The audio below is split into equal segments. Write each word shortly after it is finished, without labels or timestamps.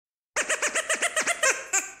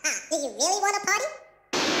Do you really want to party?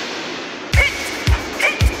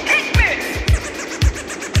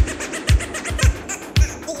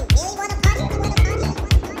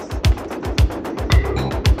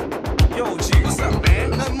 Yo, G, what's up,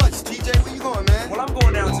 man? Not much, TJ. Where you going, man? Well, I'm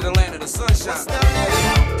going down to the land of the sunshine. What's down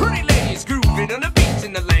there? Pretty ladies grooving on the beach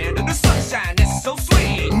in the land of the sunshine. It's so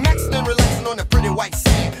sweet. Maxing and relaxing on the pretty white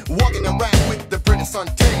sand, walking around with the pretty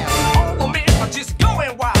suntan. All the men are just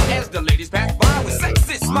going wild as the ladies pass by with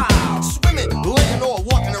sexy smiles. Swimming, laying, or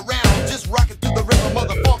walking around, just rocking through the rhythm of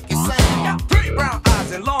the funky sound. Got pretty brown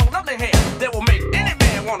eyes and long, lovely hair that will make any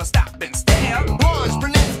man wanna stop and stare. Blondes,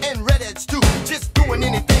 brunettes, and redheads too, just doing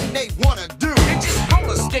anything they wanna do. And just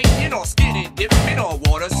roller skating or skinny dipping or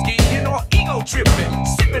water skiing or ego tripping,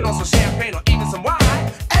 sipping on some champagne or even some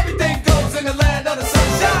wine. Everything goes in the land of the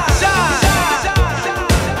sunshine.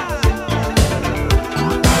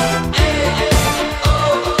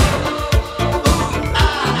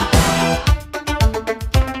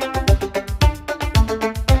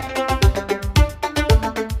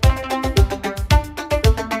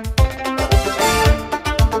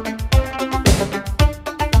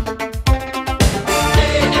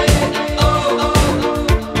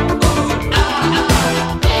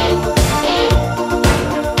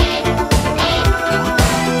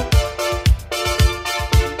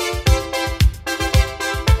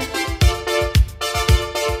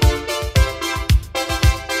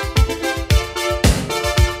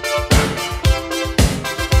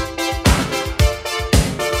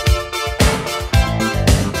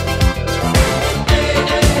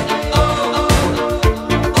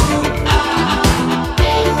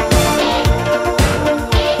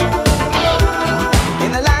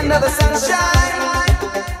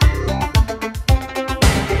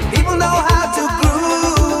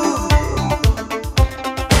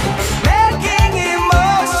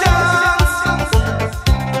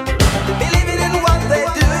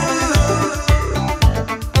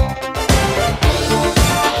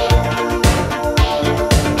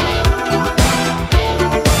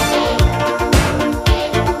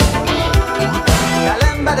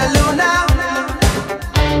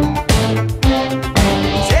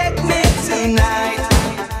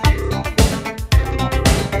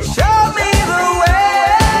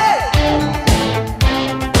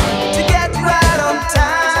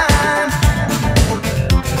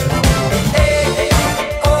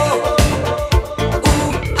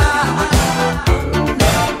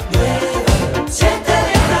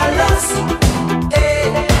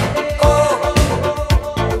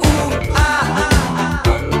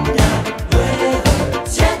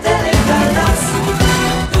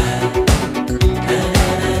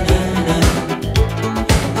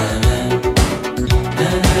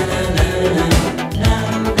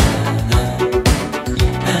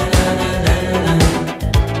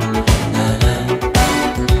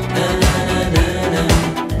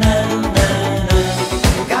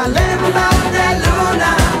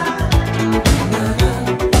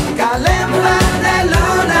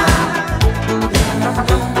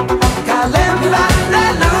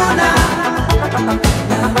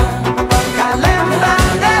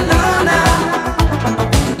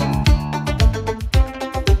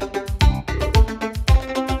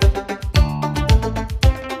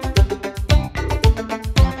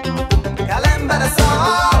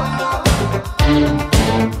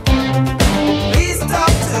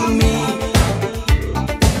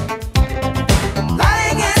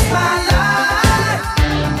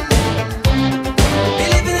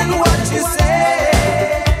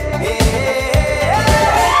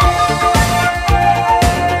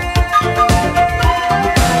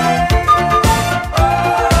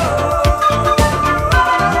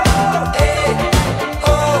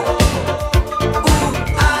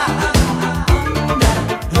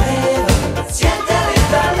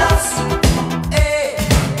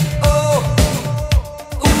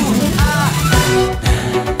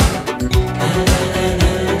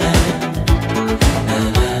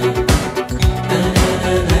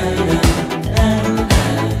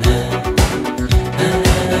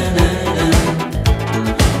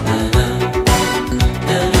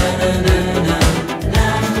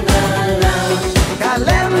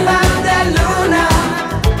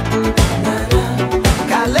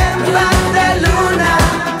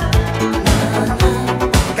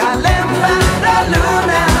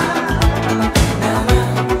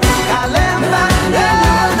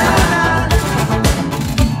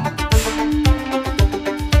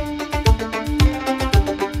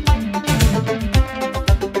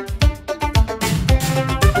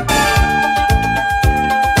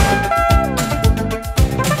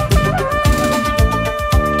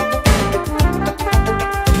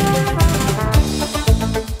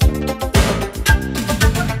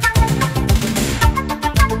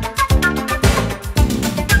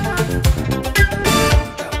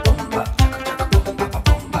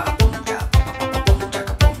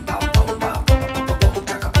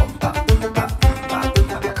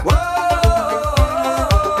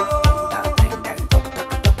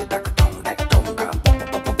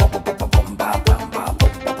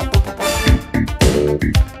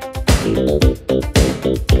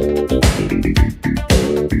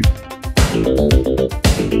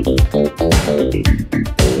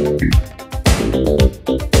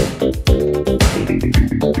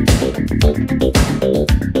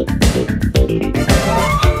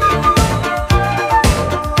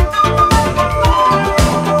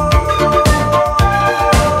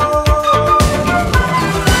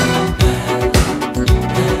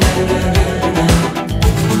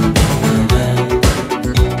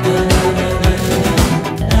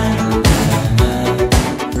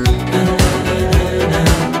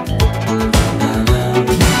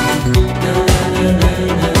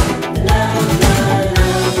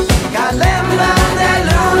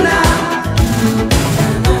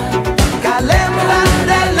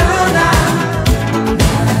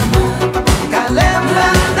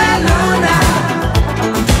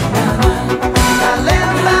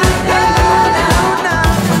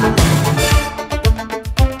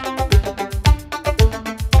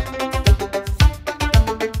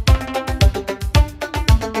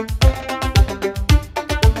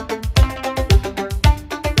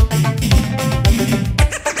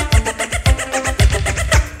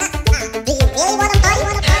 really wanna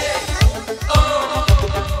party?